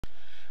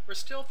We're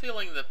still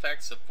feeling the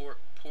effects of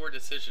poor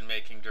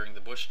decision-making during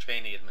the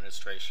Bush-Cheney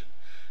administration.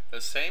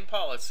 Those same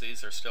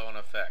policies are still in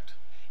effect.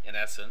 In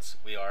essence,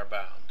 we are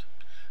bound.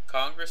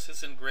 Congress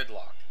is in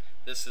gridlock.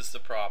 This is the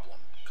problem.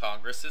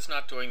 Congress is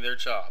not doing their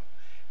job.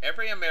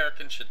 Every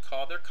American should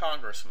call their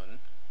congressman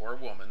or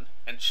woman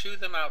and chew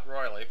them out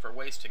royally for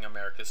wasting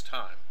America's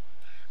time.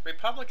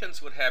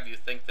 Republicans would have you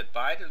think that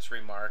Biden's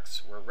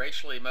remarks were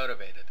racially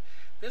motivated.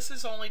 This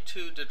is only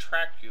to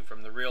detract you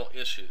from the real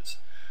issues.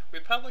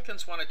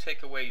 Republicans want to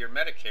take away your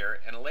Medicare,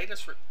 and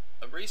latest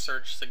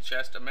research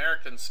suggests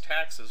Americans'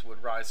 taxes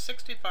would rise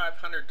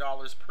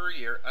 $6,500 per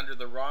year under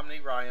the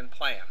Romney-Ryan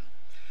plan.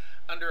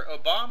 Under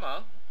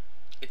Obama,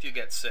 if you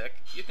get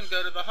sick, you can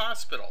go to the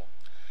hospital.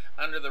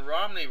 Under the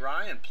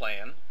Romney-Ryan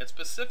plan, it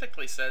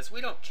specifically says,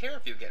 we don't care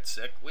if you get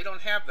sick, we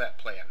don't have that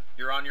plan,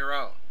 you're on your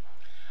own.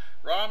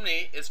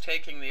 Romney is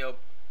taking the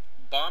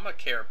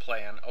Obamacare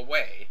plan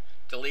away,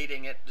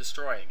 deleting it,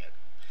 destroying it.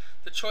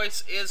 The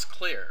choice is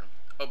clear.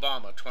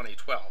 Obama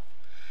 2012.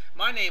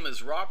 My name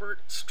is Robert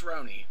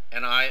Stroney,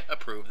 and I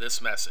approve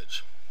this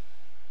message.